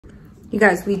You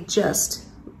guys, we just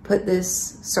put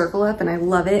this circle up and I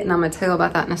love it, and I'm gonna tell you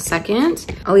about that in a second.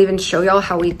 I'll even show y'all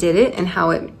how we did it and how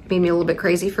it made me a little bit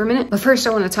crazy for a minute. But first I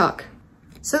wanna talk.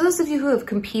 So those of you who have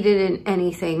competed in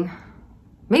anything,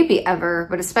 maybe ever,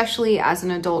 but especially as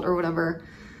an adult or whatever,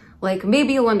 like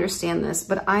maybe you'll understand this,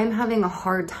 but I'm having a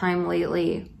hard time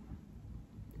lately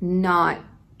not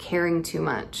caring too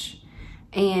much.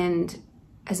 And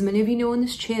as many of you know on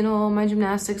this channel, my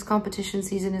gymnastics competition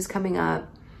season is coming up.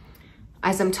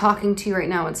 As I'm talking to you right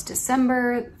now, it's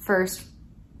December. First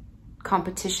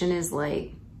competition is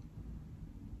like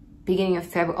beginning of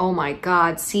February. Oh my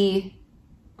God, see,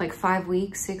 like 5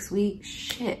 weeks, 6 weeks,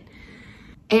 shit.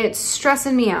 And it's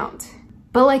stressing me out,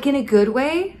 but like in a good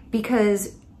way,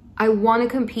 because I want to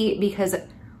compete, because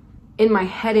in my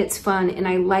head it's fun and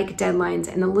I like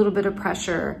deadlines and a little bit of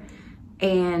pressure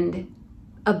and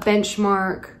a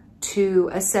benchmark to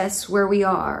assess where we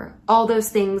are, all those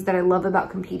things that I love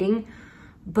about competing.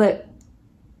 But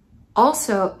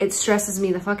also it stresses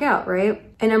me the fuck out, right?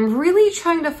 And I'm really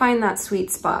trying to find that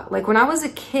sweet spot. Like when I was a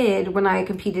kid, when I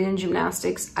competed in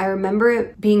gymnastics, I remember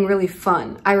it being really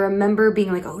fun. I remember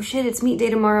being like, oh shit, it's meet day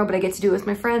tomorrow, but I get to do it with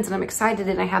my friends and I'm excited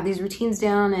and I have these routines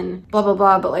down and blah, blah,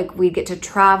 blah. But like we'd get to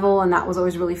travel and that was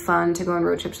always really fun, to go on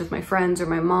road trips with my friends or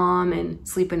my mom and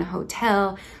sleep in a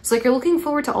hotel. So like you're looking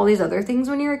forward to all these other things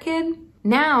when you're a kid.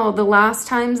 Now, the last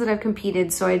times that I've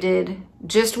competed, so I did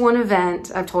just one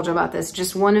event, I've told you about this,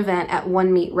 just one event at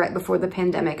one meet right before the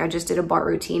pandemic. I just did a bar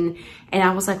routine and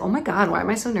I was like, oh my God, why am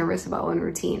I so nervous about one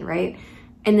routine, right?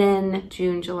 And then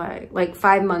June, July, like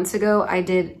 5 months ago, I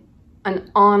did an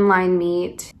online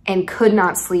meet and could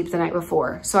not sleep the night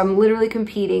before. So I'm literally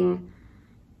competing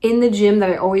in the gym that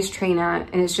I always train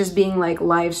at, and it's just being like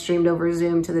live streamed over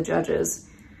Zoom to the judges.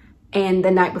 And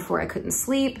the night before I couldn't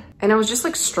sleep and I was just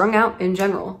like strung out in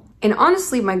general. And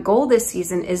honestly, my goal this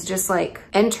season is just like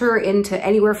enter into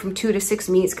anywhere from 2 to 6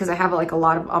 meets, because I have like a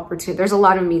lot of opportunity. There's a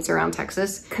lot of meets around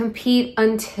Texas. Compete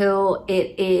until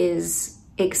it is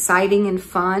exciting and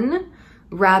fun,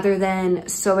 rather than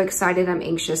so excited I'm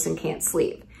anxious and can't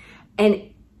sleep.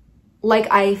 And like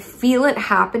I feel it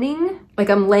happening. Like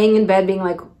I'm laying in bed being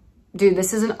like, dude,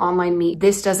 this is an online meet.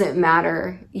 This doesn't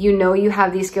matter. You know you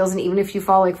have these skills, and even if you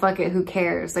fall, like, fuck it, who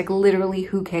cares? Like, literally,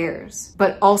 who cares?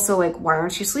 But also, like, why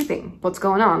aren't you sleeping? What's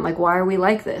going on? Like, why are we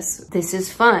like this? This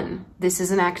is fun. This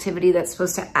is an activity that's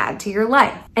supposed to add to your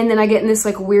life. And then I get in this,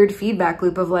 like, weird feedback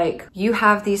loop of, like, you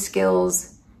have these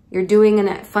skills, you're doing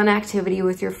a fun activity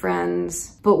with your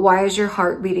friends, but why is your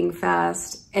heart beating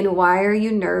fast? And why are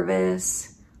you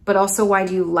nervous? But also, why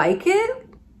do you like it?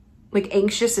 Like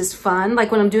anxious is fun.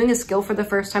 Like when I'm doing a skill for the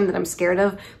first time that I'm scared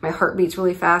of, my heart beats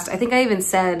really fast. I think I even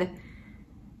said,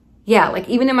 yeah, like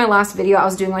even in my last video, I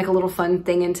was doing like a little fun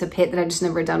thing into pit that I just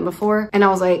never done before. And I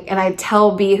was like, and I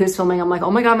tell B who's filming, I'm like,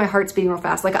 oh my God, my heart's beating real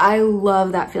fast. Like I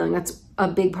love that feeling. That's a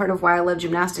big part of why I love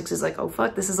gymnastics, is like, oh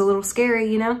fuck, this is a little scary,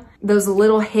 you know? Those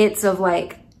little hits of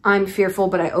like, I'm fearful,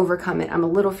 but I overcome it. I'm a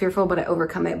little fearful, but I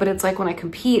overcome it. But it's like when I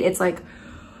compete, it's like,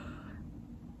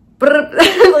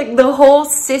 like the whole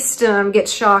system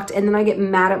gets shocked, and then I get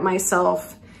mad at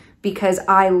myself because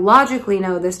I logically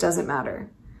know this doesn't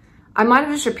matter. I might have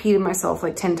just repeated myself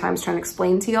like 10 times trying to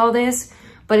explain to y'all this,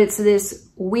 but it's this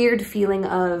weird feeling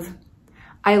of,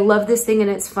 I love this thing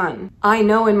and it's fun. I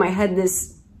know in my head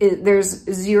there's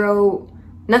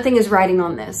nothing is riding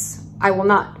on this. I will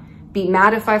not be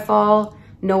mad if I fall.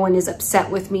 No one is upset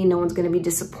with me. No one's gonna be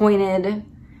disappointed.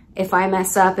 If I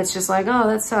mess up, it's just like, oh,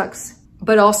 that sucks.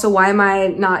 But also, why am I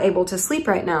not able to sleep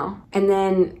right now? And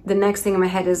then the next thing in my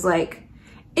head is like,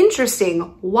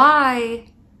 interesting,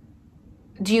 why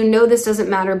do you know this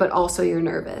doesn't matter, but also you're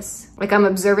nervous? Like I'm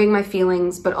observing my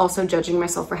feelings, but also judging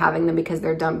myself for having them because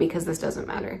they're dumb, because this doesn't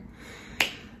matter.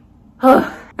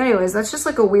 Anyways, that's just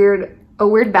like a weird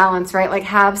balance, right? Like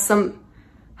have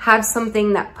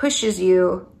something that pushes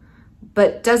you,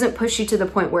 but doesn't push you to the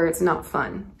point where it's not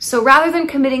fun. So rather than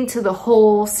committing to the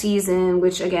whole season,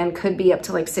 which again could be up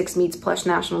to like 6 meets plus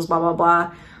nationals, blah, blah,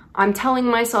 blah, I'm telling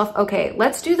myself, okay,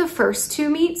 let's do the first 2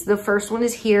 meets. The first one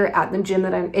is here at the gym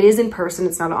it is in person.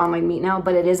 It's not an online meet now,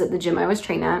 but it is at the gym I always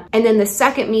train at. And then the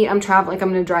second meet, I'm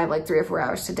gonna drive like 3 or 4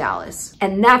 hours to Dallas.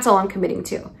 And that's all I'm committing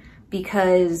to,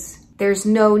 because there's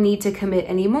no need to commit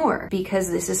anymore,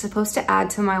 because this is supposed to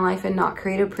add to my life and not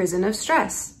create a prison of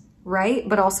stress. Right?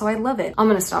 But also I love it. I'm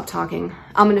gonna stop talking.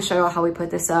 I'm gonna show you how we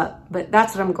put this up, but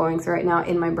that's what I'm going through right now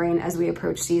in my brain as we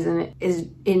approach season. It is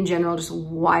in general, just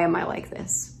why am I like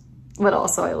this? But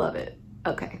also I love it.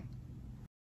 Okay.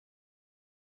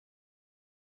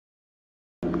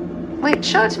 Wait,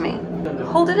 show it to me.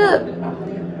 Hold it up.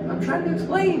 I'm trying to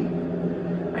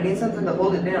explain. I need something to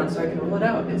hold it down so I can roll it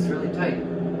out. It's really tight.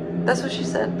 That's what she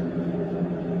said.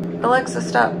 Alexa,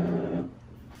 stop.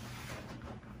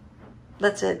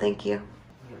 That's it, thank you.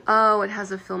 Oh, it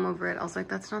has a film over it. I was like,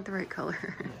 that's not the right color.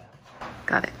 Yeah.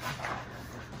 Got it.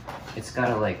 It's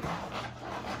gotta like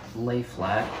lay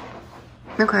flat.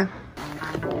 Okay.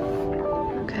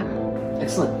 Okay.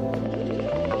 Excellent.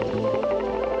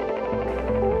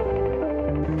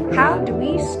 How do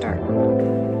we start?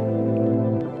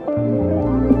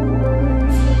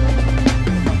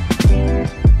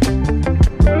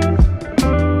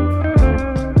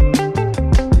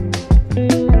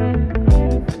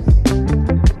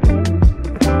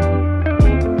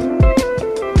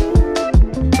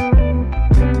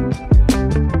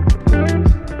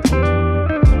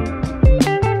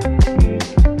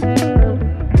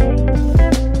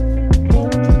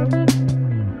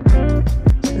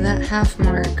 Half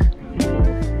mark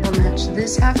will match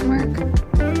this half mark,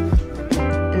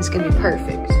 and it's gonna be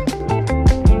perfect.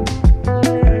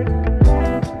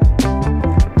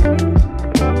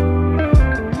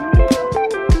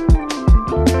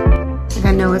 Like,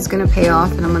 I know it's gonna pay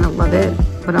off and I'm gonna love it,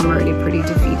 but I'm already pretty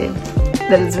defeated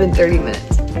that it's been 30 minutes.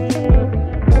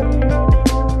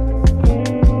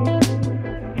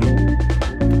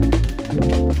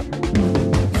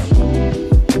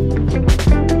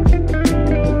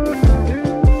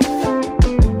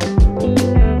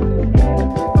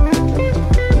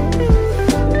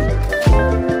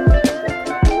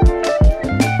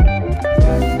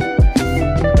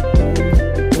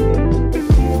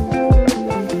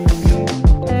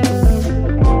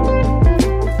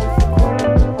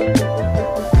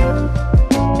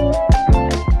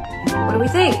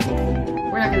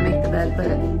 We're not gonna make the bed,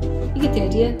 but you get the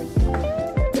idea.